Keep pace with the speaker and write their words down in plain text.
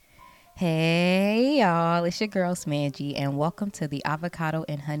Hey y'all, it's your girl Smangy, and welcome to the Avocado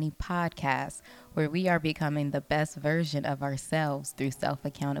and Honey podcast, where we are becoming the best version of ourselves through self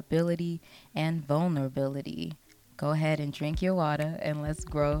accountability and vulnerability. Go ahead and drink your water and let's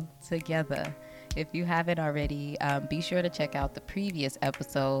grow together. If you haven't already, be sure to check out the previous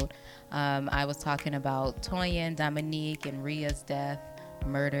episode. I was talking about Toyin, Dominique, and Ria's death,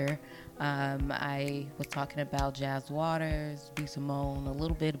 murder. I was talking about Jazz Waters, B. Simone, a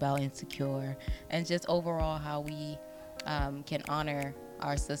little bit about Insecure, and just overall how we can honor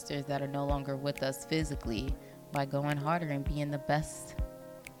our sisters that are no longer with us physically by going harder and being the best,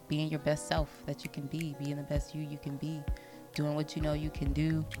 being your best self that you can be, being the best you can be, doing what you know you can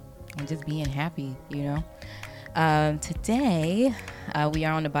do, and just being happy, you know. Today, we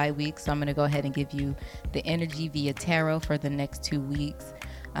are on the bye week, so I'm going to go ahead and give you the energy via tarot for the next 2 weeks.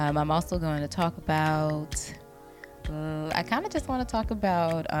 I'm also going to talk about, I kind of just want to talk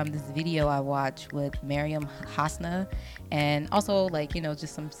about this video I watched with Miriam Hasna, and also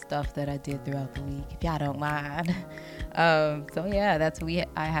just some stuff that I did throughout the week, if y'all don't mind. So yeah, that's what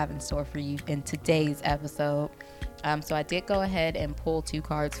I have in store for you in today's episode. So I did go ahead and pull 2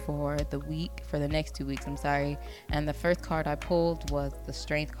 cards for the next 2 weeks, and the first card I pulled was the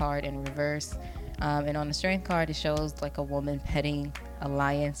Strength card in reverse. And on the Strength card, it shows like a woman petting a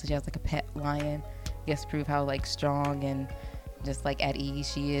lion. So she has like a pet lion. I guess to prove how like strong and just like at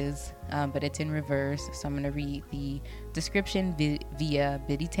ease she is. But it's in reverse. So I'm going to read the description via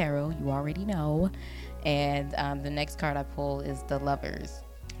Biddy Tarot. You already know. And the next card I pull is the Lovers.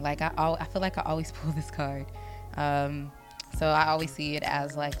 Like I feel like I always pull this card. So I always see it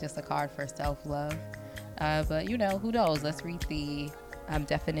as like just a card for self-love. But who knows? Let's read the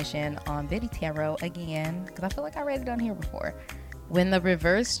definition on Biddy Tarot again, because I feel like I read it on here before. When the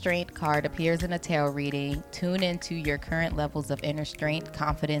reverse strength card appears in a tarot reading, tune into your current levels of inner strength,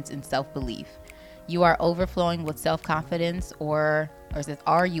 confidence, and self-belief. You are overflowing with self-confidence, or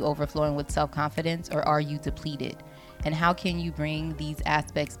are you overflowing with self-confidence, or are you depleted? And how can you bring these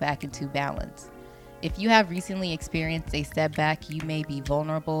aspects back into balance? If you have recently experienced a setback, you may be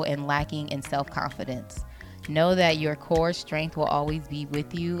vulnerable and lacking in self-confidence. Know that your core strength will always be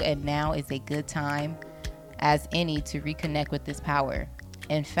with you, and now is a good time as any to reconnect with this power.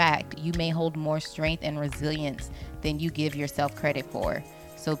 In fact, you may hold more strength and resilience than you give yourself credit for.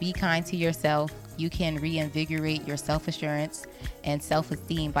 So be kind to yourself. You can reinvigorate your self-assurance and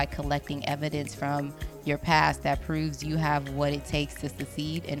self-esteem by collecting evidence from your past that proves you have what it takes to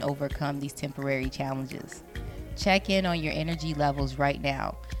succeed and overcome these temporary challenges. Check in on your energy levels right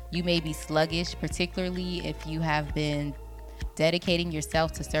now. You may be sluggish, particularly if you have been dedicating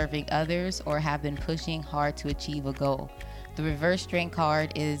yourself to serving others or have been pushing hard to achieve a goal. The reverse strength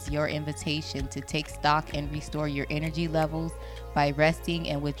card is your invitation to take stock and restore your energy levels by resting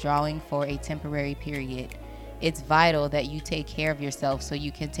and withdrawing for a temporary period. It's vital that you take care of yourself so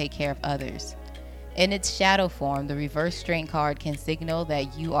you can take care of others. In its shadow form, the reverse strength card can signal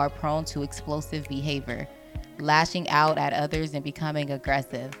that you are prone to explosive behavior, lashing out at others and becoming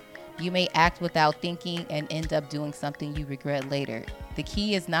aggressive. You may act without thinking and end up doing something you regret later. The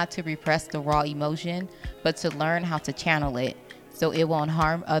key is not to repress the raw emotion, but to learn how to channel it so it won't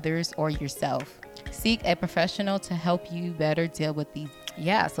harm others or yourself. Seek a professional to help you better deal with these.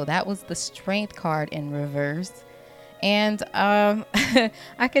 Yeah, so that was the Strength card in reverse. And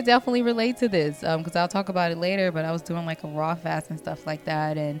I could definitely relate to this because I'll talk about it later, but I was doing like a raw fast and stuff like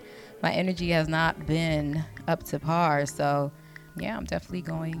that, and my energy has not been up to par. So yeah, I'm definitely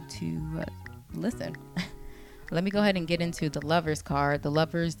going to listen. Let me go ahead and get into the Lovers card. The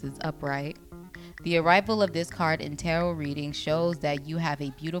Lovers is upright. The arrival of this card in tarot reading shows that you have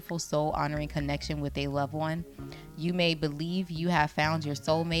a beautiful soul-honoring connection with a loved one. You may believe you have found your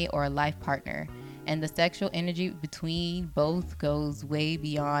soulmate or a life partner, and the sexual energy between both goes way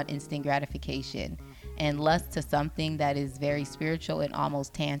beyond instant gratification and lust to something that is very spiritual and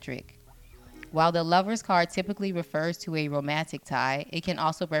almost tantric. While the Lover's card typically refers to a romantic tie, it can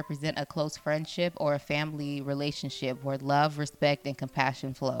also represent a close friendship or a family relationship where love, respect, and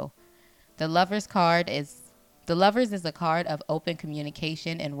compassion flow. The Lovers is a card of open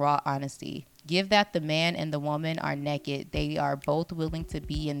communication and raw honesty. Give that the man and the woman are naked. They are both willing to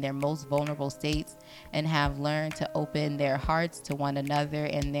be in their most vulnerable states and have learned to open their hearts to one another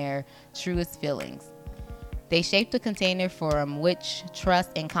and their truest feelings. They shape the container from which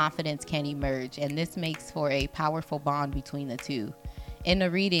trust and confidence can emerge, and this makes for a powerful bond between the two. In the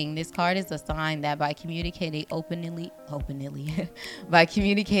reading, this card is a sign that by communicating openly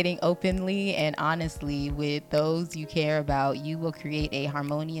and honestly with those you care about, you will create a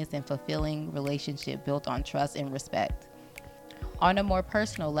harmonious and fulfilling relationship built on trust and respect. On a more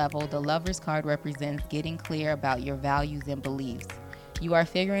personal level, the Lover's card represents getting clear about your values and beliefs. You are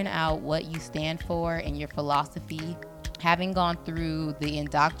figuring out what you stand for and your philosophy. Having gone through the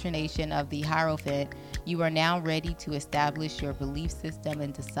indoctrination of the Hierophant, you are now ready to establish your belief system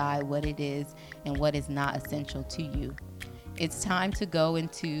and decide what it is and what is not essential to you. It's time to go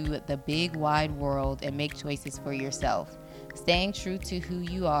into the big wide world and make choices for yourself, staying true to who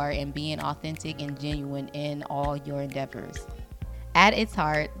you are and being authentic and genuine in all your endeavors. At its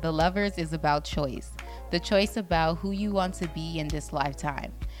heart, the Lovers is about choice. The choice about who you want to be in this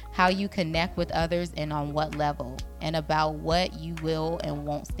lifetime, how you connect with others and on what level, and about what you will and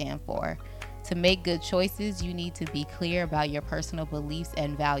won't stand for. To make good choices, you need to be clear about your personal beliefs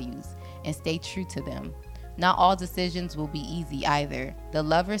and values and stay true to them. Not all decisions will be easy either. The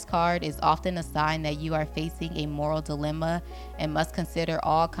Lover's card is often a sign that you are facing a moral dilemma and must consider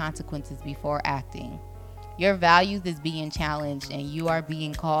all consequences before acting. Your values is being challenged and you are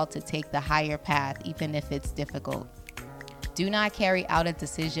being called to take the higher path even if it's difficult. Do not carry out a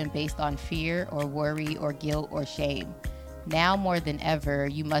decision based on fear or worry or guilt or shame. Now more than ever,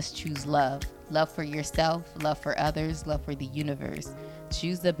 you must choose love. Love for yourself, love for others, love for the universe.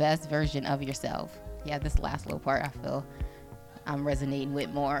 Choose the best version of yourself. Yeah, this last little part I feel I'm resonating with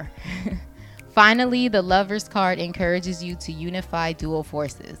more. Finally, the Lover's card encourages you to unify dual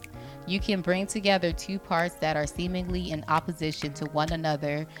forces. You can bring together two parts that are seemingly in opposition to one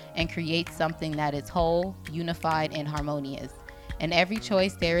another and create something that is whole, unified, and harmonious. In every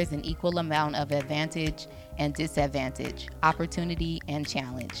choice, there is an equal amount of advantage and disadvantage, opportunity and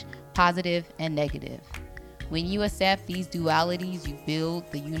challenge, positive and negative. When you accept these dualities, you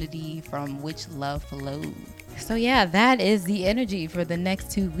build the unity from which love flows. So yeah, that is the energy for the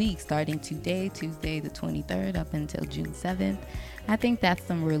next 2 weeks, starting today, Tuesday the 23rd, up until June 7th. I think that's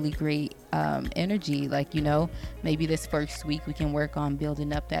some really great energy. Like, maybe this first week we can work on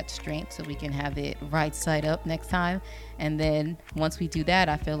building up that strength so we can have it right side up next time. And then once we do that,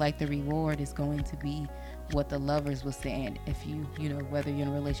 I feel like the reward is going to be what the Lovers was saying. If whether you're in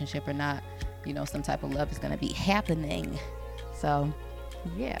a relationship or not, some type of love is going to be happening. So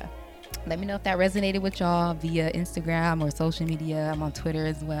yeah, let me know if that resonated with y'all via Instagram or social media. I'm on Twitter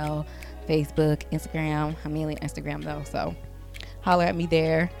as well, Facebook, Instagram. I'm mainly on Instagram though, so holler at me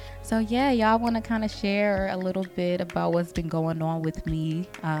there. So yeah, y'all want to kind of share a little bit about what's been going on with me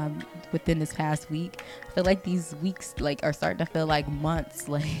within this past week. I feel like these weeks are starting to feel like months.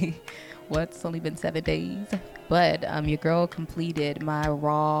 It's only been 7 days, but your girl completed my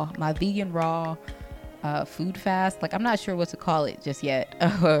vegan raw food fast. I'm not sure what to call it just yet,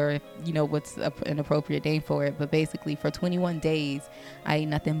 or what's an appropriate name for it, but basically for 21 days I ate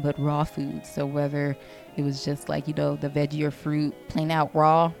nothing but raw food. So whether it was just the veggie or fruit plain out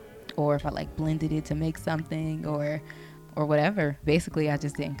raw, or if I blended it to make something or whatever, basically I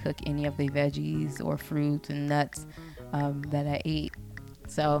just didn't cook any of the veggies or fruits and nuts that I ate.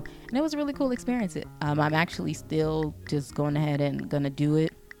 So, and it was a really cool experience. I'm actually still just going ahead and gonna do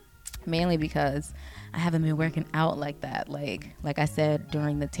it, mainly because I haven't been working out like that. Like I said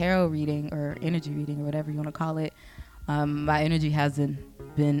during the tarot reading or energy reading or whatever you want to call it, my energy hasn't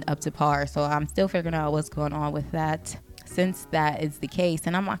been up to par. So I'm still figuring out what's going on with that. Since that is the case,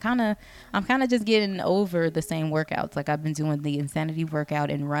 and I'm kind of just getting over the same workouts. I've been doing the insanity workout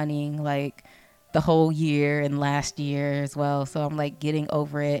and running the whole year and last year as well. So I'm getting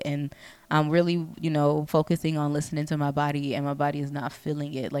over it, and I'm really, focusing on listening to my body, and my body is not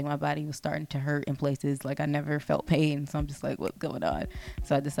feeling it. My body was starting to hurt in places I never felt pain. So I'm just what's going on?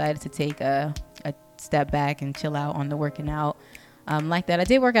 So I decided to take a step back and chill out on the working out. Like that. I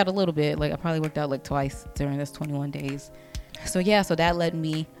did work out a little bit. I probably worked out twice during this 21 days. So yeah, so that led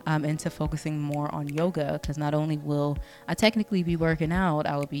me into focusing more on yoga, because not only will I technically be working out,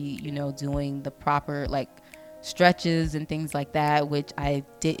 I will be, doing the proper stretches and things like that, which I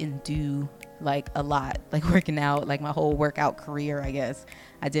didn't do a lot, working out, my whole workout career, I guess.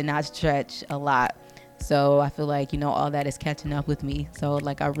 I did not stretch a lot. So I feel all that is catching up with me. So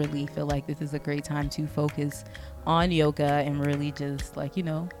I really feel this is a great time to focus on yoga and really just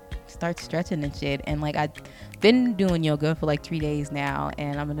start stretching and shit. And I've been doing yoga for 3 days now,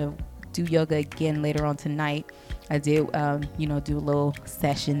 and I'm gonna do yoga again later on tonight. I did do a little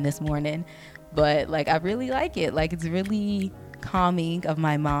session this morning, but I really like it. It's really calming of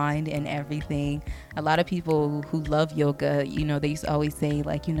my mind and everything. A lot of people who love yoga, they used to always say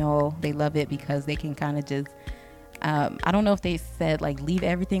they love it because they can kind of just I don't know if they said leave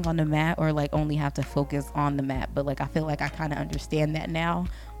everything on the mat or only have to focus on the mat, but I feel I kind of understand that now,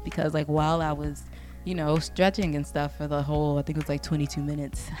 because while I was stretching and stuff for the whole, I think it was 22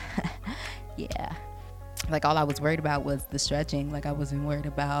 minutes. Yeah. like all I was worried about was the stretching. Like I wasn't worried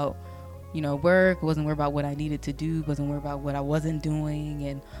about, work, wasn't worried about what I needed to do, wasn't worried about what I wasn't doing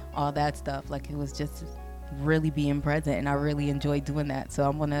and all that stuff. Like it was just really being present, and I really enjoyed doing that. So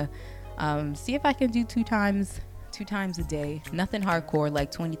I'm gonna see if I can do two times a day. Nothing hardcore,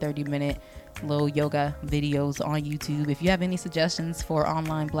 like 20-30 minute little yoga videos on YouTube. If you have any suggestions for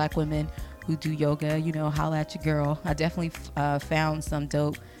online Black women who do yoga, holla at your girl. I definitely found some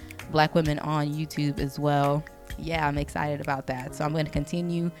dope Black women on YouTube as well. Yeah, I'm excited about that. So I'm going to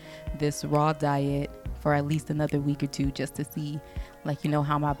continue this raw diet for at least another week or two, just to see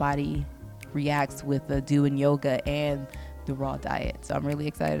how my body reacts with doing yoga and the raw diet. So I'm really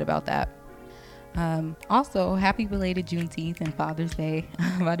excited about that. Also, happy belated Juneteenth and Father's Day.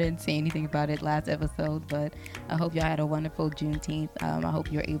 I didn't say anything about it last episode, but I hope y'all had a wonderful Juneteenth. I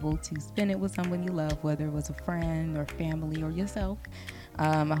hope you're able to spend it with someone you love, whether it was a friend or family or yourself.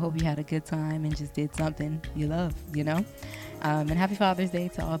 I hope you had a good time and just did something you love, and happy Father's Day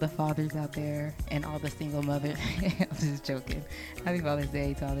to all the fathers out there and all the single mothers. I'm just joking. Happy Father's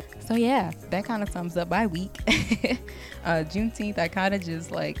Day to all the... So yeah, that kind of sums up my week. Juneteenth, I kind of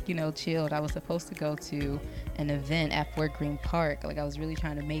just chilled. I was supposed to go to an event at Fort Greene Park. I was really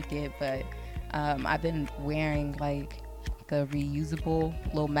trying to make it, but I've been wearing the reusable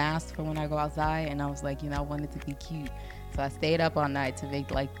little mask for when I go outside, and I was I wanted to be cute. So I stayed up all night to make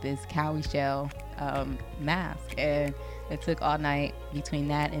this cowrie shell mask, and it took all night between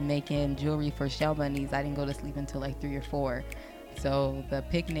that and making jewelry for shell bunnies. I didn't go to sleep until 3 or 4. So the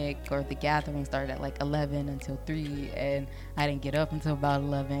picnic or the gathering started at 11 until 3, and I didn't get up until about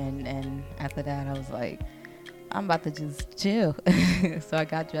 11. And after that, I was I'm about to just chill. So I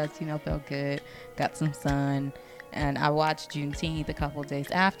got dressed, felt good, got some sun, and I watched Juneteenth a couple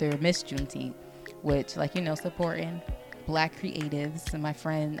days after, Miss Juneteenth, which supporting Black creatives. And my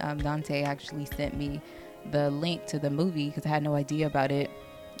friend Dante actually sent me the link to the movie because I had no idea about it,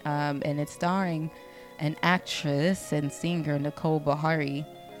 and it's starring an actress and singer, Nicole Beharie.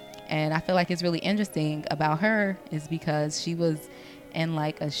 And I feel it's really interesting about her is because she was in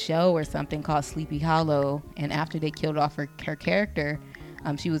a show or something called Sleepy Hollow, and after they killed off her character,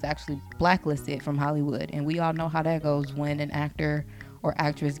 she was actually blacklisted from Hollywood, and we all know how that goes when an actor or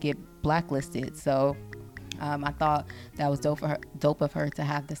actress get blacklisted. So I thought that was dope of her to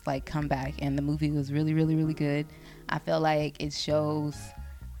have this comeback, and the movie was really, really, really good. I feel it shows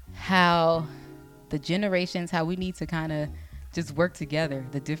how the generations, how we need to kind of just work together,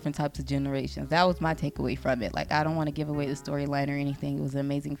 the different types of generations. That was my takeaway from it. I don't want to give away the storyline or anything. It was an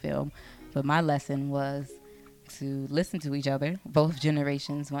amazing film, but my lesson was to listen to each other, both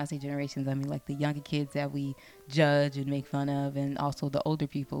generations. When I say generations, I mean the younger kids that we judge and make fun of, and also the older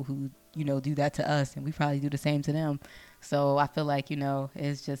people who do that to us, and we probably do the same to them. So I feel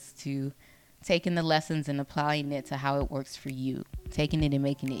it's just to taking the lessons and applying it to how it works for you, taking it and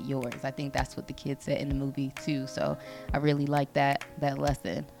making it yours. I think that's what the kids said in the movie too. So I really like that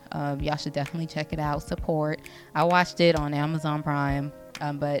lesson. Y'all should definitely check it out, support. I watched it on Amazon Prime,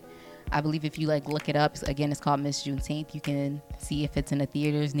 but I believe if you look it up, again, it's called Miss Juneteenth. You can see if it's in the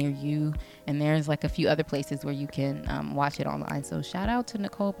theaters near you, and there's a few other places where you can watch it online. So shout out to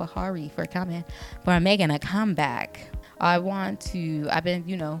Nicole Beharie for making a comeback. I've been,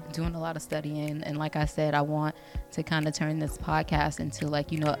 doing a lot of studying, and like I said, I want to kind of turn this podcast into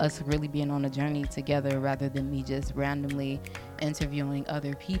us really being on a journey together rather than me just randomly interviewing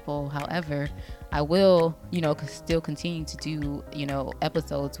other people. However, I will, still continue to do,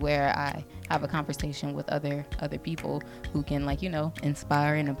 episodes where I have a conversation with other people who can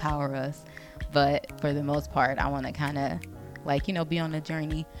inspire and empower us. But for the most part, I want to kind of be on a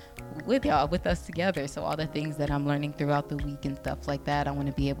journey with y'all, with us together. So all the things that I'm learning throughout the week and stuff like that, I want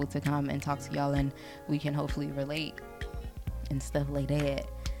to be able to come and talk to y'all, and we can hopefully relate and stuff like that.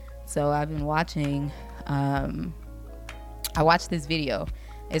 So I've been watching, I watched this video.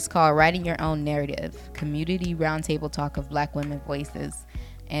 It's called Writing Your Own Narrative, Community Roundtable Talk of Black Women Voices.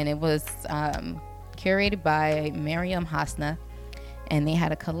 And it was curated by Miriam Hasna, and they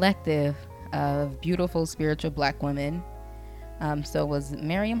had a collective of beautiful spiritual Black women. So it was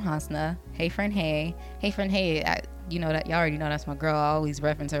Miriam Hasna, Hey Friend Hey. Hey Friend Hey, that y'all already know that's my girl. I always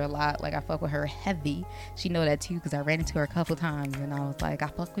reference her a lot. I fuck with her heavy. She know that too, because I ran into her a couple times and I was I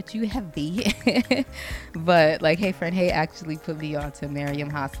fuck with you heavy. But Hey Friend Hey actually put me on to Miriam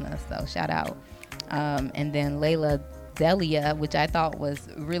Hasna, so shout out. And then Layla Delia, which I thought was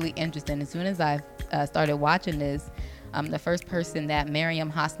really interesting. As soon as I started watching this, the first person that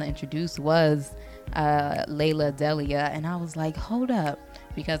Miriam Hasna introduced was Layla Delia, and I was hold up,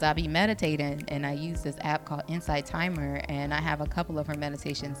 because I be meditating and I use this app called Insight Timer, and I have a couple of her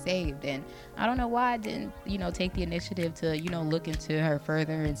meditations saved. And I don't know why I didn't, take the initiative to, look into her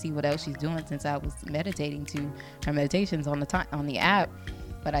further and see what else she's doing, since I was meditating to her meditations on the app.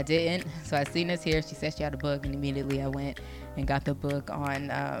 But I didn't. So I seen this here. She said she had a book, and immediately I went and got the book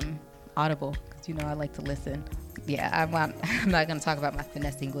on Audible, because I like to listen. Yeah, I'm not going to talk about my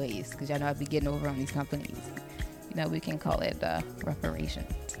finessing ways, because y'all know I be getting over on these companies. We can call it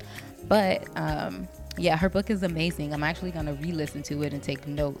reparations. But yeah, her book is amazing. I'm actually going to re-listen to it and take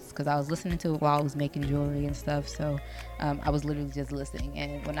notes, because I was listening to it while I was making jewelry and stuff. So I was literally just listening.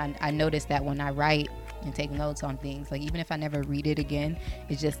 And when I noticed that when I write and take notes on things, like even if I never read it again,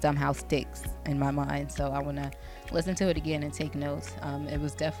 it just somehow sticks in my mind. So I want to listen to it again and take notes. It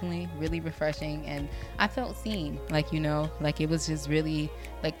was definitely really refreshing, and I felt seen, like it was just really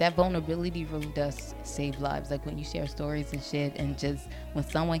like that vulnerability really does save lives. Like when you share stories and shit, and just when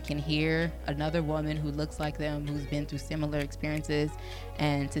someone can hear another woman who looks like them, who's been through similar experiences,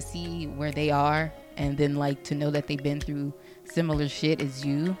 and to see where they are, and then like to know that they've been through similar shit as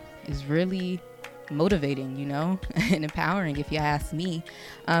you, is really motivating, and empowering, if you ask me.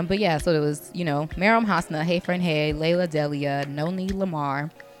 But yeah, so it was, Mariam Hasna, Hey Friend Hey, Layla Delia, Noni Lamar,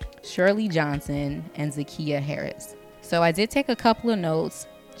 Shirley Johnson, and Zakiya Harris. So I did take a couple of notes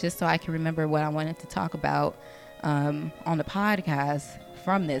just so I can remember what I wanted to talk about on the podcast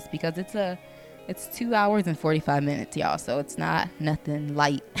from this, because it's 2 hours and 45 minutes, y'all. So it's not nothing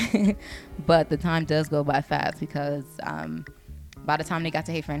light, but the time does go by fast, because by the time they got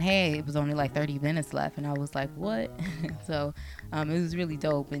to Hey Friend Hey, it was only like 30 minutes left, and I was like, what? So it was really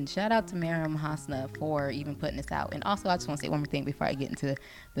dope. And shout out to Mariam Hasna for even putting this out. And also, I just want to say one more thing before I get into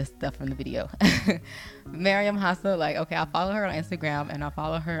the stuff from the video. Mariam Hasna, okay, I follow her on Instagram and I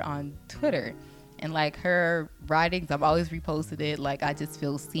follow her on Twitter. And like her writings, I've always reposted it. Like I just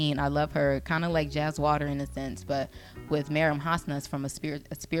feel seen. I love her, kind of like Jazz Water in a sense, but with Mariam Hasna, it's from a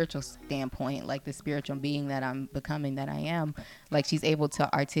spiritual standpoint, like the spiritual being that I'm becoming, that I am. Like she's able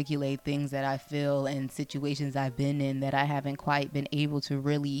to articulate things that I feel and situations I've been in that I haven't quite been able to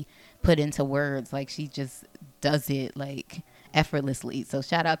really put into words. Like she just does it like effortlessly. So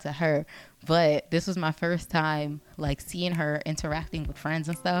shout out to her. But this was my first time like seeing her interacting with friends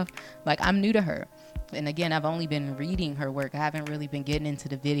and stuff. Like I'm new to her, and again, I've only been reading her work. I haven't really been getting into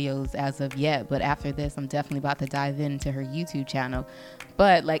the videos as of yet, but after this I'm definitely about to dive into her YouTube channel.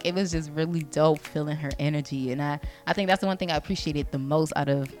 But like it was just really dope feeling her energy, and I think that's the one thing I appreciated the most out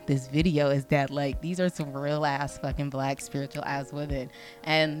of this video, is that like these are some real ass fucking black spiritual ass women.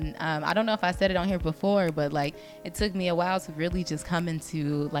 And I don't know if I said it on here before, but like it took me a while to really just come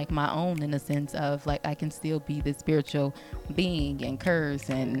into like my own, in a sense of like I can still be this spiritual being and curse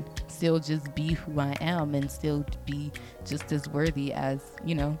and still just be who I am and still be just as worthy as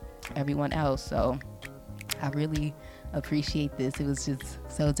everyone else. So I really appreciate this. It was just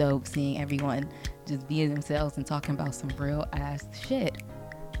so dope seeing everyone just being themselves and talking about some real ass shit.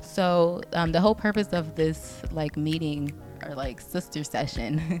 So the whole purpose of this like meeting or like sister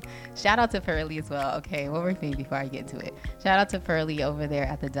session, shout out to Pearly as well. Okay, one more thing before I get to it. Shout out to Pearly over there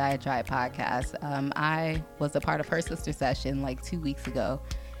at the Diatribe podcast. I was a part of her sister session like 2 weeks ago,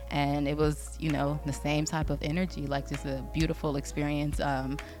 and it was the same type of energy, like just a beautiful experience,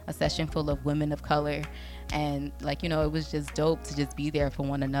 a session full of women of color. And like it was just dope to just be there for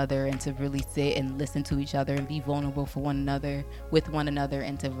one another and to really sit and listen to each other and be vulnerable for one another, with one another,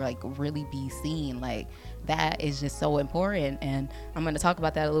 and to like really be seen. Like that is just so important, and I'm going to talk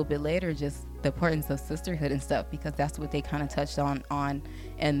about that a little bit later, just the importance of sisterhood and stuff, because that's what they kind of touched on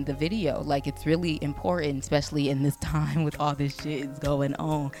in the video. Like it's really important, especially in this time with all this shit is going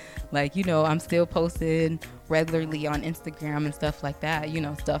on. Like I'm still posting regularly on Instagram and stuff like that,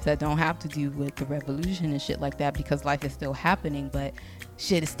 stuff that don't have to do with the revolution and shit like that, because life is still happening, but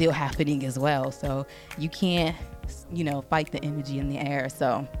shit is still happening as well. So you can't fight the energy in the air.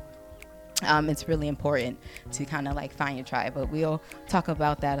 So it's really important to kind of like find your tribe, but we'll talk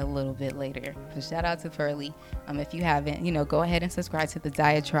about that a little bit later. So shout out to Pearly. If you haven't, go ahead and subscribe to the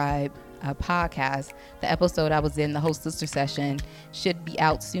Diatribe podcast. The episode I was in, the whole sister session, should be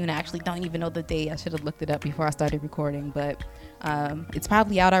out soon. I actually don't even know the date. I should have looked it up before I started recording, but it's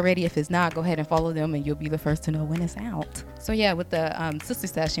probably out already. If it's not, go ahead and follow them and you'll be the first to know when it's out. So yeah, with the sister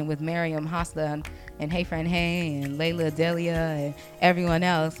session with Mariam Hasna and Hey Friend Hey and Layla Delia and everyone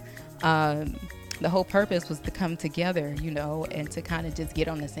else, the whole purpose was to come together, and to kind of just get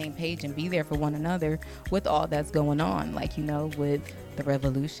on the same page and be there for one another with all that's going on, like, with the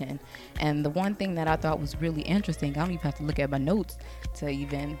revolution. And the one thing that I thought was really interesting, I don't even have to look at my notes to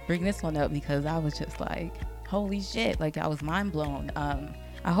even bring this one up, because I was just like, holy shit, like I was mind blown.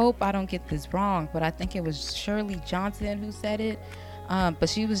 I hope I don't get this wrong, but I think it was Shirley Johnson who said it. But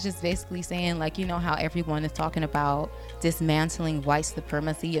she was just basically saying, like, you know how everyone is talking about dismantling white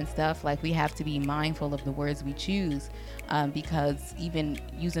supremacy and stuff. Like, we have to be mindful of the words we choose, because even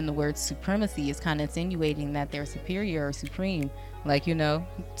using the word supremacy is kind of insinuating that they're superior or supreme, like, you know,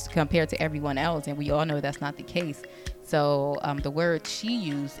 compared to everyone else. And we all know that's not the case. So the word she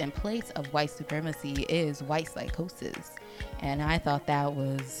used in place of white supremacy is white psychosis. And I thought that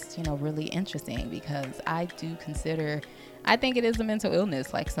was, you know, really interesting, because I think it is a mental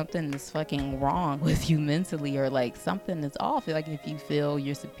illness. Like, something is fucking wrong with you mentally, or like something is off. Like, if you feel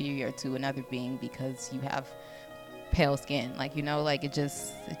you're superior to another being because you have pale skin, like, you know, like it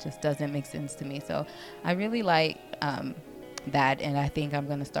just doesn't make sense to me. So I really like that, and I think I'm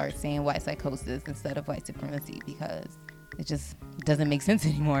gonna start saying white psychosis instead of white supremacy, because it just doesn't make sense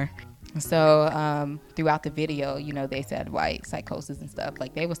anymore. So throughout the video, you know, they said white psychosis and stuff.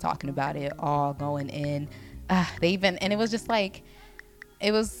 Like, they was talking about it all going in. And it was just like,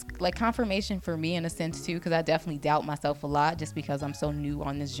 it was like confirmation for me in a sense too, because I definitely doubt myself a lot, just because I'm so new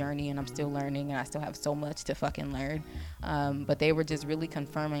on this journey and I'm still learning and I still have so much to fucking learn. But they were just really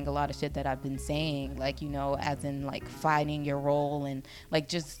confirming a lot of shit that I've been saying, like, you know, as in like finding your role and like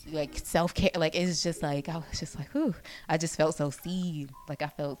just like self-care. Like, it's just like, I was just like, whew, I just felt so seen. Like, I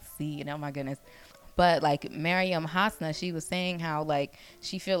felt seen. Oh my goodness. But like Mariam Hasna, she was saying how like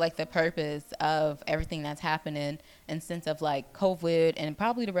she feel like the purpose of everything that's happening in sense of like COVID and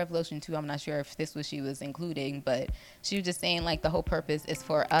probably the revolution too. I'm not sure if this was she was including, but she was just saying like the whole purpose is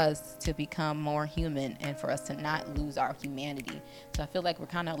for us to become more human and for us to not lose our humanity. So I feel like we're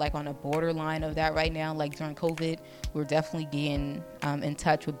kind of like on a borderline of that right now. Like during COVID, we're definitely getting in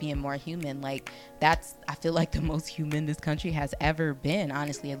touch with being more human. Like that's, I feel like the most human this country has ever been,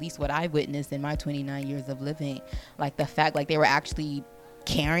 honestly, at least what I witnessed in my 29 years of living. Like the fact like they were actually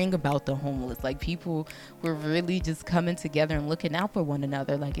caring about the homeless, like people were really just coming together and looking out for one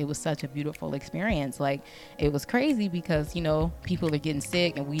another. Like it was such a beautiful experience. Like it was crazy because, you know, people are getting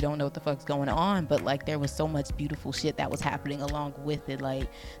sick and we don't know what the fuck's going on, but like there was so much beautiful shit that was happening along with it. Like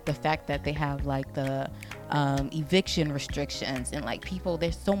the fact that they have like the eviction restrictions and like people,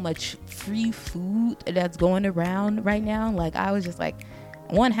 there's so much free food that's going around right now. Like I was just like,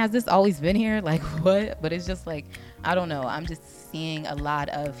 one, has this always been here? Like what? But it's just like, I don't know, I'm just seeing a lot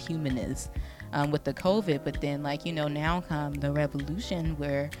of humanness with the COVID. But then like, you know, now come the revolution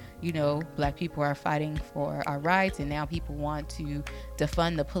where, you know, black people are fighting for our rights, and now people want to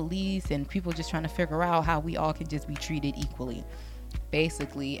defund the police, and people just trying to figure out how we all can just be treated equally,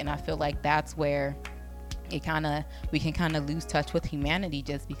 basically. And I feel like that's where we can kind of lose touch with humanity,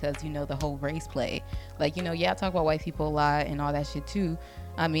 just because, you know, the whole race play. Like, you know, yeah, I talk about white people a lot and all that shit too.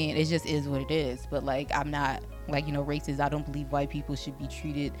 I mean, it just is what it is. But like, I'm not like, you know, racist. I don't believe white people should be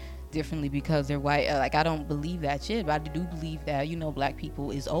treated differently because they're white. Like, I don't believe that shit, but I do believe that, you know, black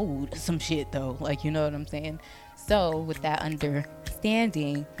people is owed some shit though. Like, you know what I'm saying? So with that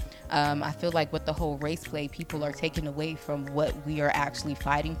understanding, I feel like with the whole race play, people are taken away from what we are actually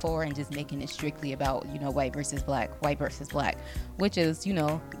fighting for and just making it strictly about, you know, white versus black, which is, you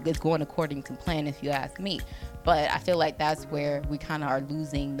know, it's going according to plan if you ask me. But I feel like that's where we kind of are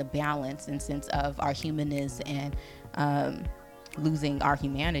losing the balance in sense of our humanness and losing our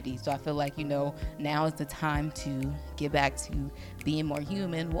humanity. So I feel like, you know, now is the time to get back to being more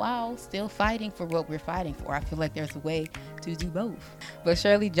human while still fighting for what we're fighting for. I feel like there's a way to do both. But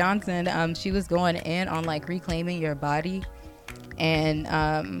Shirley Johnson, she was going in on like reclaiming your body, and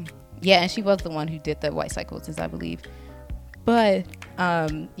yeah, and she was the one who did the white psychosis, I believe. But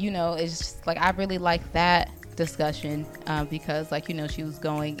you know, it's just like I really like that discussion because like, you know, she was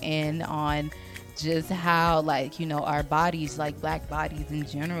going in on just how like, you know, our bodies, like black bodies in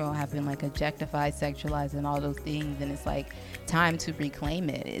general, have been like objectified, sexualized, and all those things. And it's like time to reclaim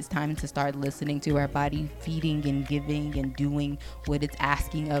it. It's time to start listening to our body, feeding and giving and doing what it's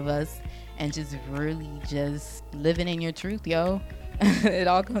asking of us, and just really just living in your truth, yo. It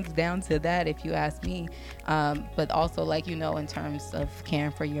all comes down to that, if you ask me. But also, like, you know, in terms of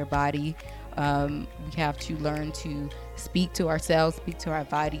caring for your body, we have to learn to speak to ourselves, speak to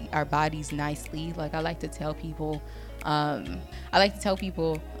our bodies nicely. Like I like to tell people, now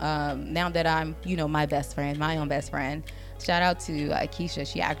that I'm, you know, my own best friend, shout out to Keisha.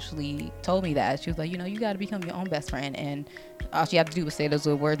 She actually told me that. She was like, you got to become your own best friend. And all she had to do was say those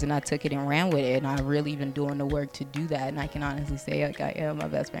little words, and I took it and ran with it. And I really been doing the work to do that. And I can honestly say, like, I am my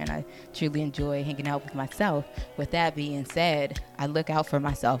best friend. I truly enjoy hanging out with myself. With that being said, I look out for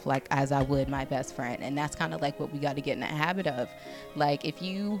myself like as I would my best friend. And that's kind of like what we got to get in the habit of. Like, if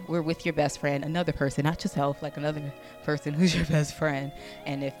you were with your best friend, another person, not yourself, like another person who's your best friend,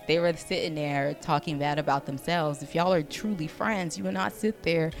 and if they were sitting there talking bad about themselves, if y'all are truly friends, you will not sit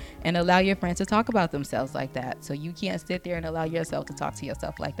there and allow your friends to talk about themselves like that. So you can't sit there and allow yourself to talk to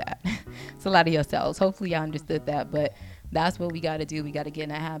yourself like that. It's a lot of yourselves. Hopefully y'all understood that, but that's what we got to do. We got to get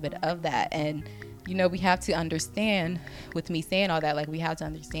in a habit of that. And we have to understand, with me saying all that, like, we have to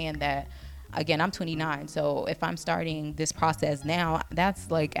understand that, again, I'm 29, so if I'm starting this process now, that's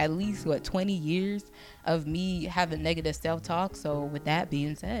like at least 20 years of me having negative self-talk. So with that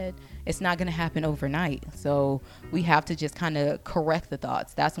being said, it's not going to happen overnight. So we have to just kind of correct the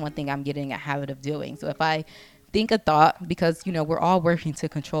thoughts. That's one thing I'm getting a habit of doing. So if I think a thought, because we're all working to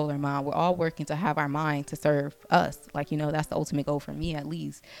control our mind, we're all working to have our mind to serve us, like, that's the ultimate goal for me, at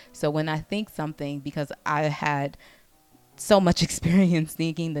least. So when I think something, because I had so much experience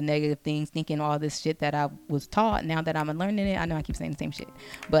thinking the negative things, thinking all this shit that I was taught, now that I'm learning it, I know I keep saying the same shit,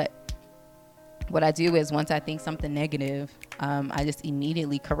 but what I do is, once I think something negative, I just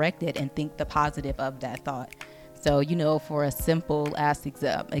immediately correct it and think the positive of that thought. So, for a simple ass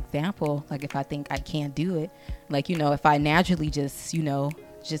example, like if I think I can't do it, like, if I naturally just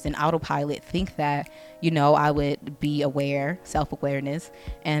in autopilot think that, I would be aware, self-awareness,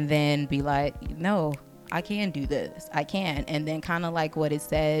 and then be like, no, I can do this. I can. And then kind of like what it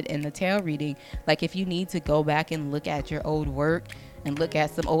said in the tarot reading, like, if you need to go back and look at your old work and look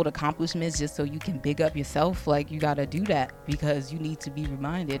at some old accomplishments just so you can big up yourself, like, you got to do that, because you need to be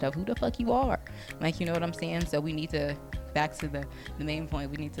reminded of who the fuck you are. Like, you know what I'm saying? So we need to, back to the main point,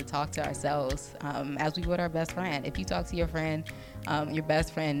 we need to talk to ourselves as we would our best friend. If you talk to your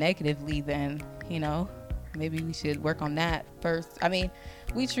best friend negatively, then, maybe we should work on that first. I mean,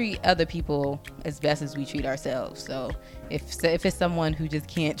 we treat other people as best as we treat ourselves. So if it's someone who just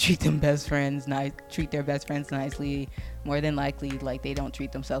can't treat their best friends nicely, more than likely, like, they don't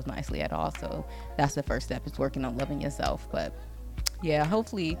treat themselves nicely at all. So that's the first step, is working on loving yourself. But yeah,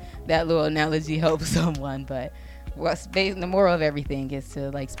 hopefully that little analogy helps someone. But the moral of everything is to,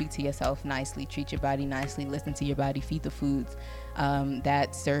 like, speak to yourself nicely, treat your body nicely, listen to your body, feed the foods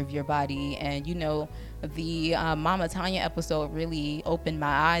that serve your body. And the Mama Tanya episode really opened my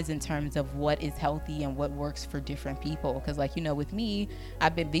eyes in terms of what is healthy and what works for different people. Because, like, with me,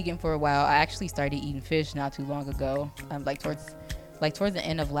 I've been vegan for a while. I actually started eating fish not too long ago, towards the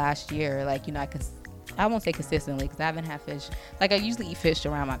end of last year. Like, I won't say consistently, because I haven't had fish. Like, I usually eat fish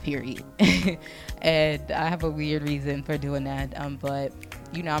around my period. And I have a weird reason for doing that. But,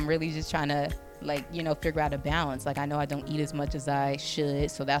 I'm really just trying to, like, figure out a balance. Like, I know I don't eat as much as I should.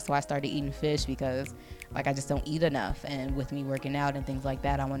 So that's why I started eating fish, because, like, I just don't eat enough. And with me working out and things like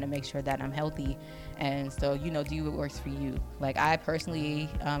that, I want to make sure that I'm healthy. And so, do what works for you. Like, I personally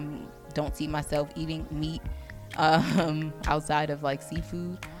don't see myself eating meat outside of, like,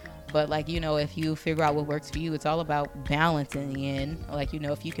 seafood. But, like, if you figure out what works for you, it's all about balancing in. Like,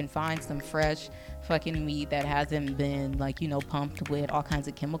 if you can find some fresh fucking meat that hasn't been, like, pumped with all kinds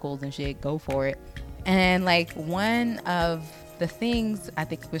of chemicals and shit, go for it. And, like, one of the things, I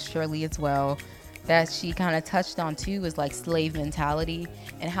think it was Shirley as well, that she kind of touched on too, is like slave mentality,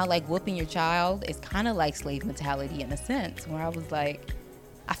 and how, like, whooping your child is kind of like slave mentality in a sense, where I was like,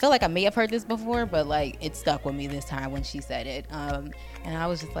 I feel like I may have heard this before, but, like, it stuck with me this time when she said it. And I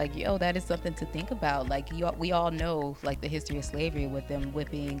was just like, yo, that is something to think about. Like, we all know, like, the history of slavery with them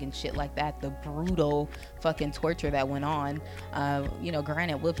whipping and shit like that, the brutal fucking torture that went on.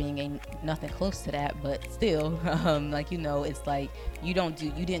 Granted, whipping ain't nothing close to that, but still, it's like, you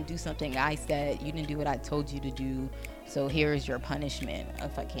didn't do something I said, you didn't do what I told you to do. So here is your punishment, a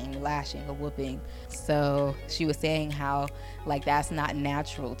fucking lashing, a whooping. So she was saying how, like, that's not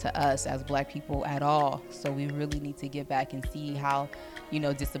natural to us as Black people at all. So we really need to get back and see how,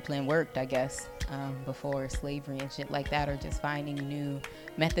 discipline worked, I guess, before slavery and shit like that, or just finding new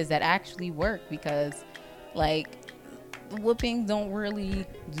methods that actually work, because, like, whoopings don't really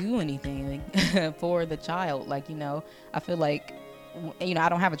do anything for the child. Like, I feel like, I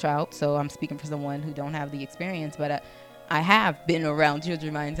don't have a child, so I'm speaking for someone who don't have the experience, but I have been around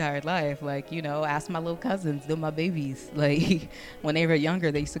children my entire life. Like, ask my little cousins, they're my babies. Like, when they were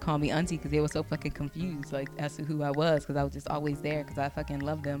younger, they used to call me auntie because they were so fucking confused, like, as to who I was, because I was just always there because I fucking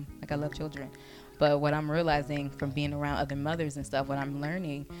love them. Like, I love children. But what I'm realizing from being around other mothers and stuff, what I'm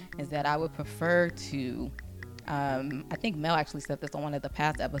learning is that I would prefer to I think Mel actually said this on one of the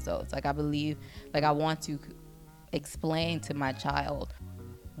past episodes. Like, I believe, like, I want to explain to my child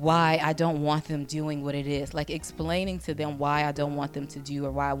why I don't want them doing what it is. Like, explaining to them why I don't want them to do,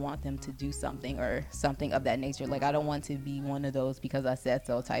 or why I want them to do something, or something of that nature. Like, I don't want to be one of those because I said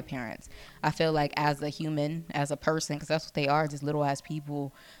so type parents. I feel like as a human, as a person, because that's what they are, just little ass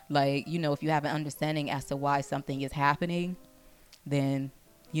people, like, you know, if you have an understanding as to why something is happening, then,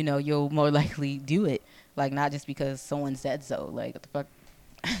 you know, you'll more likely do it. Like, not just because someone said so. Like, what the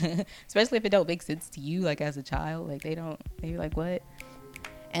fuck? Especially if it don't make sense to you, like, as a child. Like, they're like, what?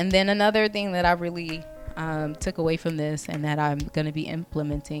 And then another thing that I really took away from this, and that I'm going to be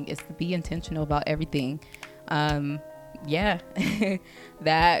implementing, is to be intentional about everything. Yeah,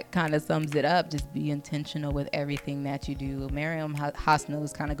 that kind of sums it up. Just be intentional with everything that you do. Miriam Hasna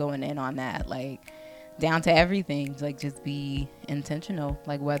was kind of going in on that, like, down to everything. Like, just be intentional.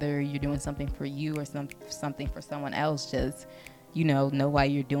 Like, whether you're doing something for you or something for someone else, just, you know why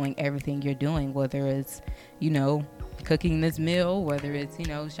you're doing everything you're doing, whether it's, you know, cooking this meal, whether it's, you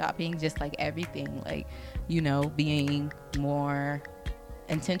know, shopping, just like everything. Like, you know, being more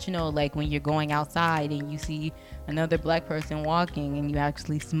intentional, like when you're going outside and you see another black person walking and you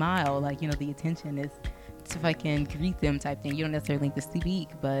actually smile, like, you know, the intention is to fucking greet them type thing. You don't necessarily need to speak,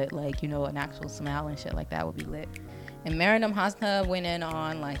 but, like, you know, an actual smile and shit like that would be lit. And Maryam Hasna went in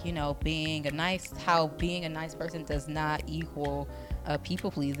on, like, you know, how being a nice person does not equal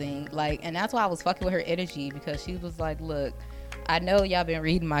people pleasing. Like, and that's why I was fucking with her energy, because she was like, look, I know y'all been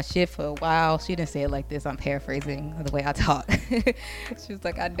reading my shit for a while. She didn't say it like this. I'm paraphrasing the way I talk. She was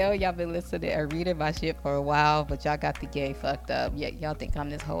like, I know y'all been listening or reading my shit for a while, but y'all got the game fucked up. Yeah, y'all think I'm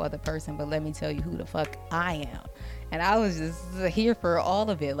this whole other person, but let me tell you who the fuck I am. And I was just here for all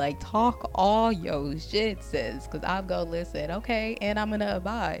of it. Like, talk all your shit, sis, because I'm going to listen. Okay, and I'm going to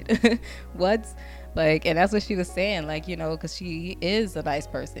abide. What's like, and that's what she was saying, like, you know, because she is a nice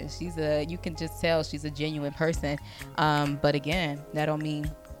person. You can just tell she's a genuine person. But again, that don't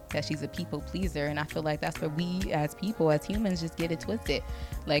mean that she's a people pleaser. And I feel like that's where we as people, as humans, just get it twisted.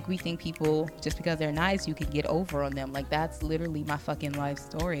 Like, we think people, just because they're nice, you can get over on them. Like, that's literally my fucking life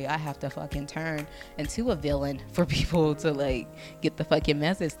story. I have to fucking turn into a villain for people to, like, get the fucking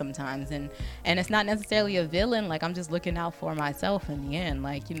message sometimes. And it's not necessarily a villain. Like, I'm just looking out for myself in the end.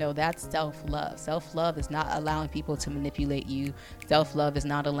 Like, you know, that's self-love. Self-love is not allowing people to manipulate you. Self-love is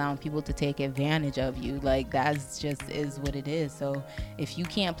not allowing people to take advantage of you. Like, that's just is what it is. So if you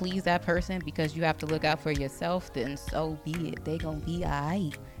can't please that person because you have to look out for yourself, then so be it. They gonna be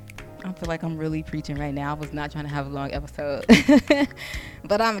alright. I feel like I'm really preaching right now. I was not trying to have a long episode,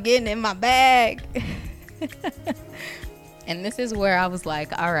 but I'm getting in my bag. And this is where I was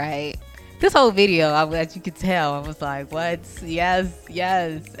like, all right, this whole video, as you could tell, I was like, what? Yes.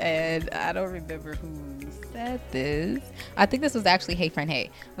 And I don't remember who said this. I think this was actually Hey Friend Hey.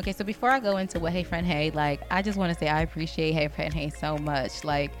 Okay, so before I go into what Hey Friend Hey, like, I just want to say I appreciate Hey Friend Hey so much.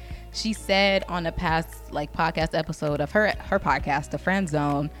 Like, she said on a past, like, podcast episode of her podcast, The Friend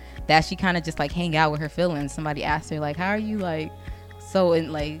Zone, that she kind of just, like, hang out with her feelings. Somebody asked her, like, how are you, like, so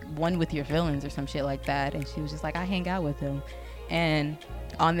in, like, one with your feelings or some shit like that? And she was just like, I hang out with them. And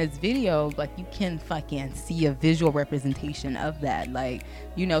on this video, like, you can fucking see a visual representation of that. Like,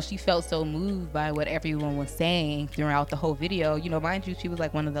 you know, she felt so moved by what everyone was saying throughout the whole video. You know, mind you, she was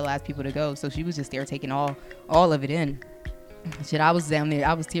like one of the last people to go, so she was just there taking all of it in. Shit, I was down there,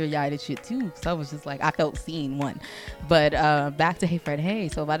 I was teary-eyed and shit too, so I was just like, I felt seen, one. But back to Hey Friend Hey.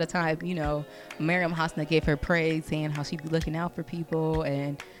 So by the time, you know, Maryam Hasna gave her praise, saying how she'd be looking out for people,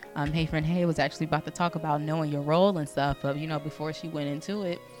 and Hey Friend Hey was actually about to talk about knowing your role and stuff. But, you know, before she went into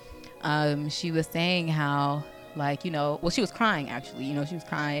it, she was saying how, like, you know, well, she was crying, actually. You know, she was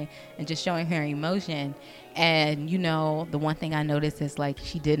crying and just showing her emotion. And, you know, the one thing I noticed is, like,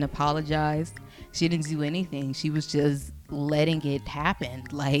 she didn't apologize. She didn't do anything. She was just letting it happen.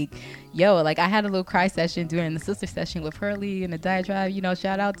 Like, yo, like, I had a little cry session during the sister session with Pearly and the diatribe. You know,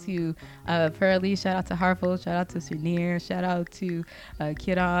 shout out to Pearly, shout out to Harful, shout out to Sunir, shout out to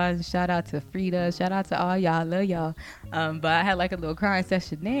Kiran, shout out to Frida, shout out to all y'all, love y'all. But I had like a little crying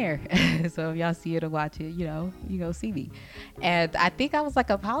session there. So if y'all see it or watch it, you know, see me. And I think I was like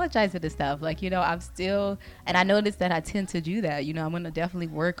apologizing and stuff. Like, you know, I'm still, and I noticed that I tend to do that. You know, I'm gonna definitely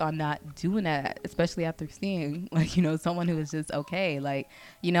work on not doing that, especially after seeing, like, you know, someone who is just okay. Like,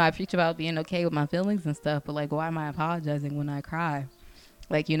 you know, I preach about being okay with my feelings and stuff, but, like, why am I apologizing when I cry?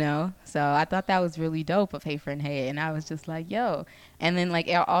 Like, you know, so I thought that was really dope of Hey Friend Hey. And I was just like, yo. And then, like,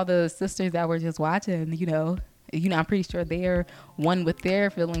 all the sisters that were just watching, you know, I'm pretty sure they're one with their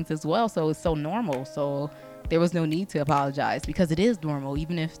feelings as well. So it's so normal. So there was no need to apologize because it is normal,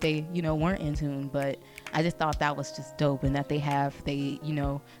 even if they, weren't in tune. But I just thought that was just dope, and that they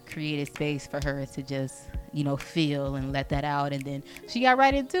created space for her to just, feel and let that out. And then she got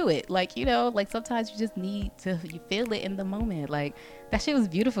right into it. Like, like sometimes you just need to you feel it in the moment. Like, that shit was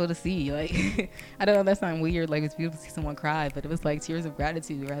beautiful to see. Like, I don't know, that sounds weird. Like, it's beautiful to see someone cry, but it was like tears of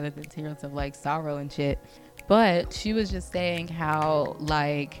gratitude rather than tears of like sorrow and shit. But she was just saying how,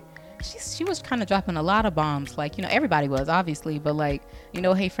 like, she was kind of dropping a lot of bombs. Like, everybody was, obviously. But, like,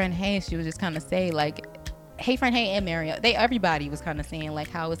 Hey Friend Hey, she was just kind of say, like, Hey Friend Hey and Mario, everybody was kind of saying, like,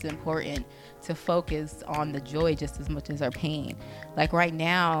 how it's important to focus on the joy just as much as our pain. Like, right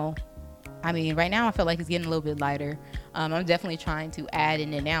now, I feel like it's getting a little bit lighter. I'm definitely trying to add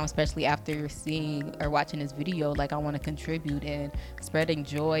in it now, especially after seeing or watching this video. Like, I want to contribute in spreading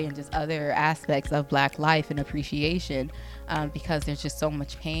joy and just other aspects of Black life and appreciation, because there's just so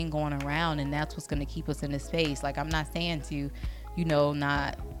much pain going around, and that's what's going to keep us in this space. Like, I'm not saying to,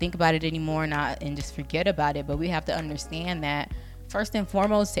 not think about it anymore, and just forget about it, but we have to understand that first and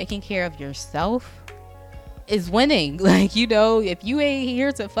foremost, taking care of yourself is winning. Like, if you ain't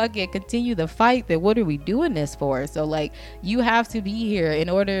here to fucking continue the fight, then what are we doing this for? So, like, you have to be here in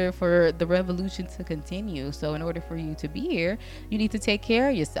order for the revolution to continue. So in order for you to be here, you need to take care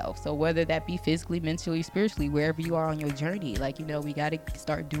of yourself. So whether that be physically, mentally, spiritually, wherever you are on your journey, like, we got to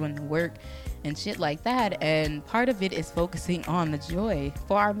start doing the work and shit like that. And part of it is focusing on the joy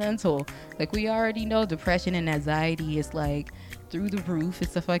for our mental. Like, we already know depression and anxiety is like through the roof.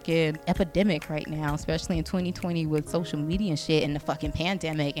 It's a fucking epidemic right now, especially in 2020 with social media and shit, and the fucking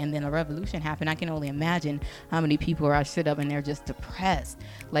pandemic, and then a revolution happened. I can only imagine how many people are sit up and they're just depressed.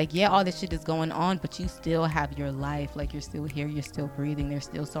 Like, yeah, all this shit is going on, but you still have your life. Like, you're still here, you're still breathing. There's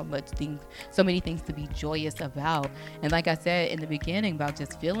still so many things to be joyous about. And like I said in the beginning about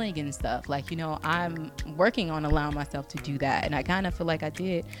just feeling and stuff, like, I'm working on allowing myself to do that, and I kind of feel like I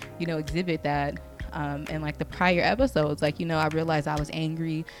did, exhibit that in like the prior episodes. Like, I realized I was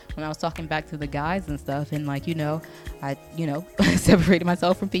angry when I was talking back to the guys and stuff, and like, I separated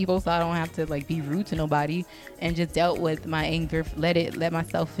myself from people so I don't have to like be rude to nobody, and just dealt with my anger, let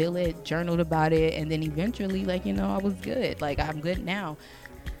myself feel it, journaled about it, and then eventually, like, I was good. Like, I'm good now.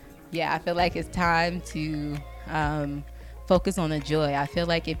 Yeah, I feel like it's time to focus on the joy. I feel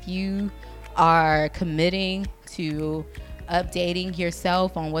like if you are committing to updating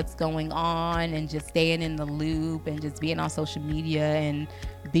yourself on what's going on and just staying in the loop and just being on social media and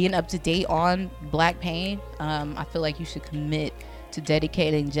being up to date on Black pain, I feel like you should commit to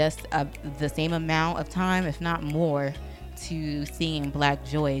dedicating just the same amount of time, if not more, to seeing Black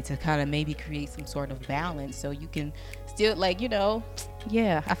joy, to kind of maybe create some sort of balance so you can still, like,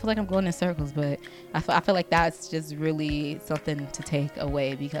 yeah, I feel like I'm going in circles, but I feel like that's just really something to take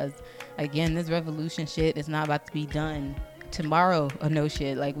away, because again, this revolution shit is not about to be done tomorrow or no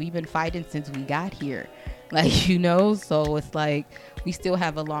shit. Like, we've been fighting since we got here, like, so it's like we still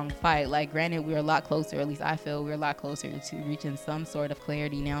have a long fight. Like, granted, we're a lot closer, at least I feel we're a lot closer to reaching some sort of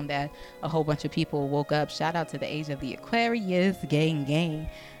clarity now that a whole bunch of people woke up. Shout out to the age of the Aquarius gang.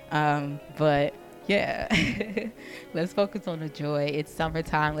 But yeah, let's focus on the joy. It's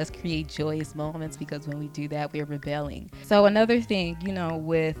summertime. Let's create joyous moments, because when we do that, we're rebelling. So another thing,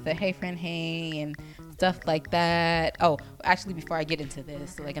 with the Hey Friend Hey and stuff like that. Oh, actually, before I get into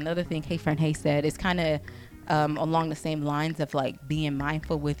this, like, another thing Hey Friend Hey said is kind of along the same lines of like being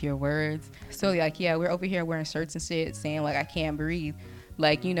mindful with your words. So like, yeah, we're over here wearing shirts and shit saying like I can't breathe.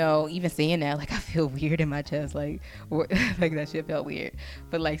 Like, even saying that, like, I feel weird in my chest, like like that shit felt weird.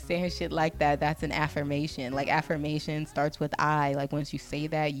 But like saying shit like that, that's an affirmation. Like, affirmation starts with I. Like, once you say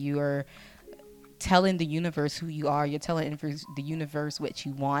that, you're telling the universe who you are. You're telling the universe what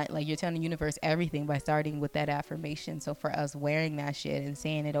you want. Like, you're telling the universe everything by starting with that affirmation. So for us wearing that shit and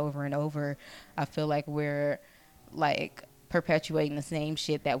saying it over and over, I feel like we're like perpetuating the same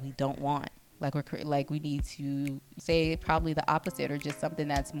shit that we don't want. Like we need to say probably the opposite, or just something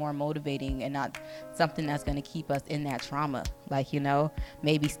that's more motivating and not something that's going to keep us in that trauma. Like,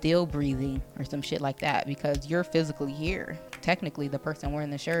 maybe still breathing or some shit like that, because you're physically here. Technically, the person wearing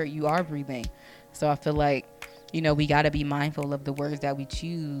the shirt, you are breathing. So I feel like, we got to be mindful of the words that we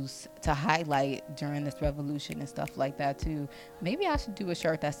choose to highlight during this revolution and stuff like that too. Maybe I should do a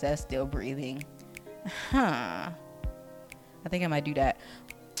shirt that says still breathing. I think I might do that.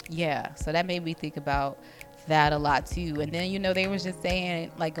 Yeah, so that made me think about that a lot too. And then, they was just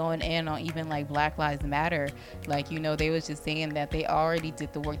saying, like, going in on even like Black Lives Matter, like, they was just saying that they already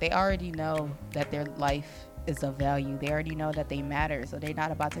did the work. They already know that their life is of value. They already know that they matter, so they're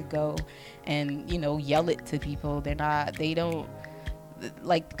not about to go and, you know, yell it to people. They don't,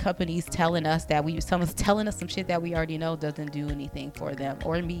 like, companies telling us that someone's telling us some shit that we already know doesn't do anything for them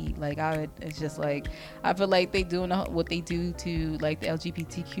or me. Like, it's just like, I feel like they doing what they do to, like, the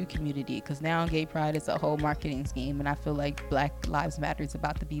LGBTQ community, because now gay pride is a whole marketing scheme, and I feel like Black Lives Matter is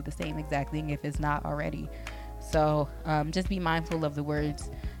about to be the same exact thing if it's not already. So just be mindful of the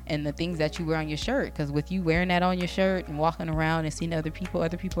words and the things that you wear on your shirt, because with you wearing that on your shirt and walking around and seeing other people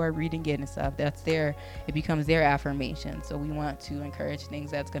are reading it and stuff, it becomes their affirmation. So we want to encourage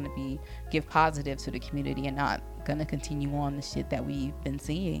things that's going to give positive to the community and not going to continue on the shit that we've been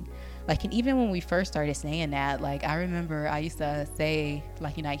seeing. Like, and even when we first started saying that, like, I remember I used to say,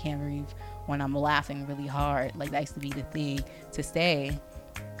 like, you know, I can't breathe when I'm laughing really hard. Like, that used to be the thing to say.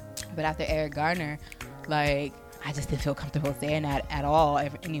 But after Eric Garner, like, I just didn't feel comfortable saying that at all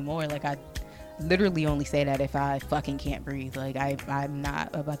anymore. Like, I literally only say that if I fucking can't breathe. Like, I'm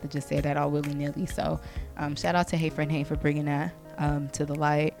not about to just say that all willy-nilly. So shout out to Hey Friend Hey for bringing that to the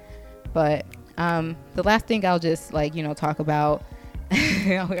light. But the last thing I'll just, like, you know, talk about,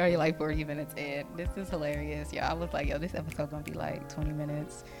 we already like 40 minutes in. This is hilarious, y'all. I was like, yo, this episode gonna be like 20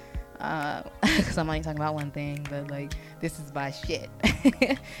 minutes. Because I'm only talking about one thing, but, like, this is my shit.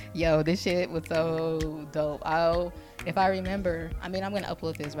 Yo, this shit was so dope. If I remember, I mean, I'm gonna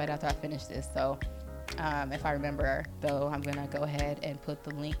upload this right after I finish this, so if I remember, though, I'm gonna go ahead and put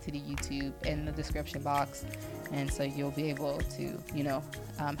the link to the YouTube in the description box, and so you'll be able to, you know,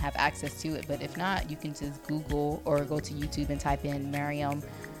 have access to it. But if not, you can just Google or go to YouTube and type in Maryam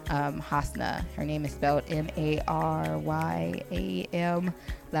Hasna. Her name is spelled Maryam,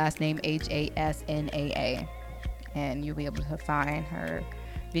 last name Hasnaa, and you'll be able to find her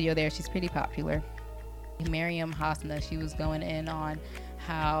video there. She's pretty popular. Maryam Hasna, she was going in on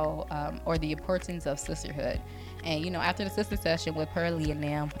how or the importance of sisterhood. And, you know, after the sister session with Pearly and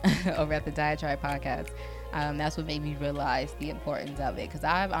Nam over at the Diatribe podcast, that's what made me realize the importance of it, because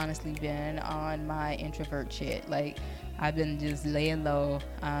I've honestly been on my introvert shit. Like, I've been just laying low,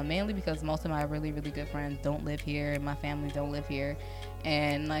 mainly because most of my really, really good friends don't live here and my family don't live here.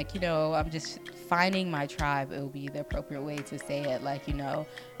 And, like, you know, I'm just finding my tribe. It will be the appropriate way to say it. Like, you know,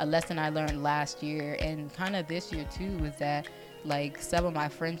 a lesson I learned last year and kind of this year too was that, like, some of my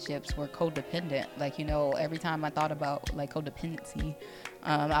friendships were codependent. Like, you know, every time I thought about, like, codependency,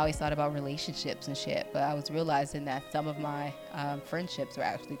 I always thought about relationships and shit, but I was realizing that some of my friendships were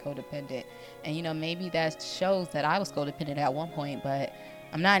actually codependent. And, you know, maybe that shows that I was codependent at one point, but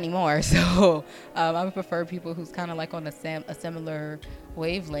I'm not anymore. So I would prefer people who's kind of like on a similar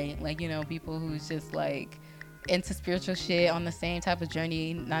wavelength, like, you know, people who's just, like, into spiritual shit, on the same type of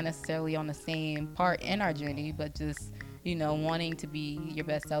journey, not necessarily on the same part in our journey, but just, you know, wanting to be your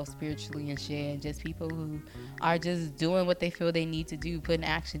best self spiritually and shit, and just people who are just doing what they feel they need to do, putting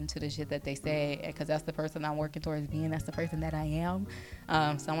action to the shit that they say, because that's the person I'm working towards being. That's the person that I am.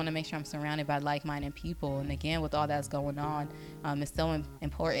 So I want to make sure I'm surrounded by like-minded people. And again, with all that's going on, it's so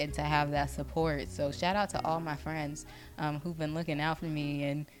important to have that support. So shout out to all my friends who've been looking out for me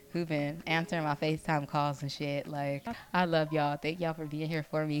and who've been answering my FaceTime calls and shit. Like, I love y'all. Thank y'all for being here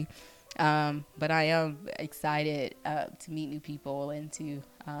for me. But I am excited to meet new people and to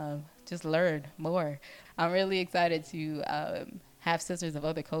just learn more. I'm really excited to have sisters of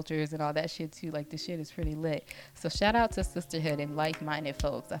other cultures and all that shit too. Like, this shit is pretty lit. So shout out to sisterhood and like-minded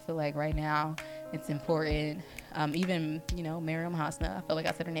folks. I feel like right now it's important. Even, you know, Maryam Hasna, I feel like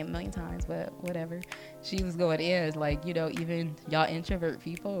I said her name a million times, but whatever. She was going in. It's like, you know, even y'all introvert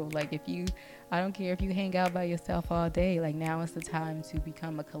people, like, I don't care if you hang out by yourself all day, like, now is the time to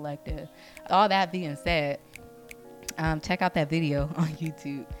become a collective. All that being said, check out that video on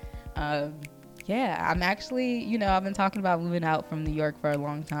YouTube. Yeah, I'm actually, you know, I've been talking about moving out from New York for a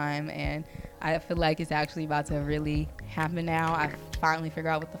long time, and I feel like it's actually about to really happen now. I finally figured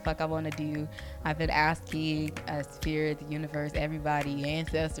out what the fuck I want to do. I've been asking Spirit, the universe, everybody,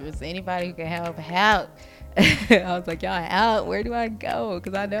 ancestors, anybody who can help. I was like, y'all help, where do I go?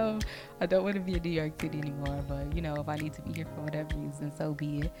 Because I know I don't want to be in New York City anymore, but, you know, if I need to be here for whatever reason, so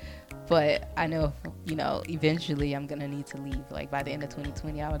be it. But I know, you know, eventually I'm going to need to leave. Like, by the end of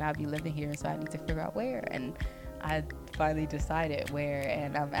 2020, I will not be living here, so I need to figure out where. And I finally decided where,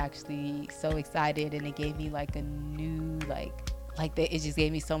 and I'm actually so excited, and it gave me, like, a new, it just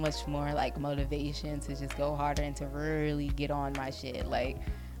gave me so much more, like, motivation to just go harder and to really get on my shit. Like,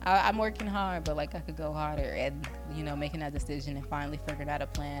 I'm working hard, but, like, I could go harder, and, you know, making that decision and finally figuring out a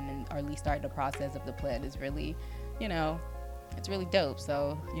plan, or at least start the process of the plan is really, you know, it's really dope.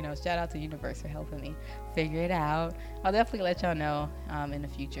 So, you know, shout out to the universe for helping me figure it out. I'll definitely let y'all know in the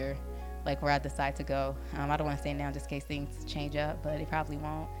future like where I decide to go. I don't want to say now just in case things change up, but it probably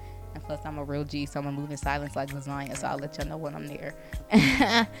won't. And plus, I'm a real G, so I'm gonna move in silence like lasagna. So I'll let y'all know when I'm there.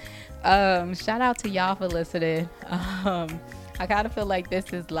 Shout out to y'all for listening. I kind of feel like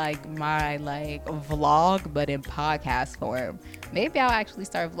this is like my like vlog, but in podcast form. Maybe I'll actually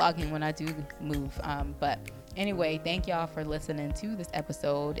start vlogging when I do move. But anyway, thank y'all for listening to this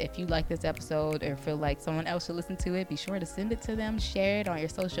episode. If you like this episode or feel like someone else should listen to it, be sure to send it to them, share it on your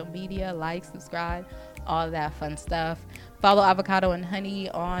social media, like, subscribe, all of that fun stuff. Follow Avocado and Honey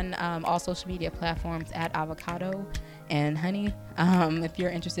on all social media platforms at Avocado and Honey. If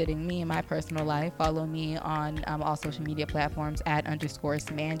you're interested in me and my personal life, follow me on all social media platforms at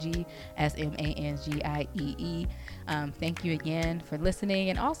 _Smangie, SMANGIEE. Thank you again for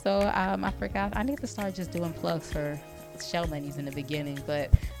listening. And also, I forgot, I need to start just doing plugs for Shell Monies in the beginning,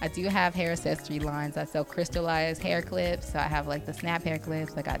 but I do have hair accessory lines. I sell crystallized hair clips. So I have like the snap hair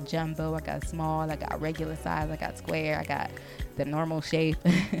clips. I got jumbo, I got small, I got regular size, I got square, I got the normal shape.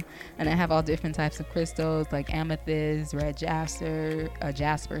 And I have all different types of crystals like amethyst, red jasper,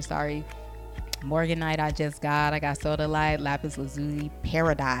 morganite I got sodalite, lapis lazuli,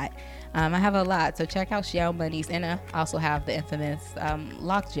 peridot. I have a lot, so check out Shell Monies, and I also have the infamous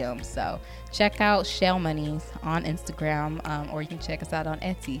lock gems. So check out Shell Monies on Instagram, or you can check us out on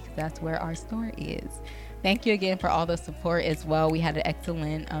Etsy. That's where our store is. Thank you again for all the support as well. We had an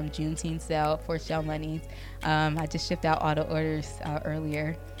excellent Juneteenth sale for Shell Monies. I just shipped out all the orders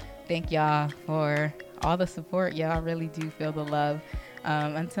earlier. Thank y'all for all the support. Y'all, I really do feel the love.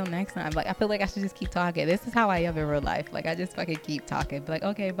 Until next time, like I feel like I should just keep talking. This is how I am in real life. Like I just fucking keep talking. Like,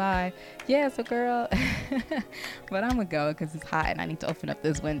 okay, bye. Yeah, so girl. But I'm gonna go because it's hot and I need to open up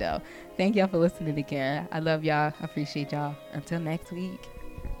this window. Thank y'all for listening again. I love y'all. I appreciate y'all. Until next week.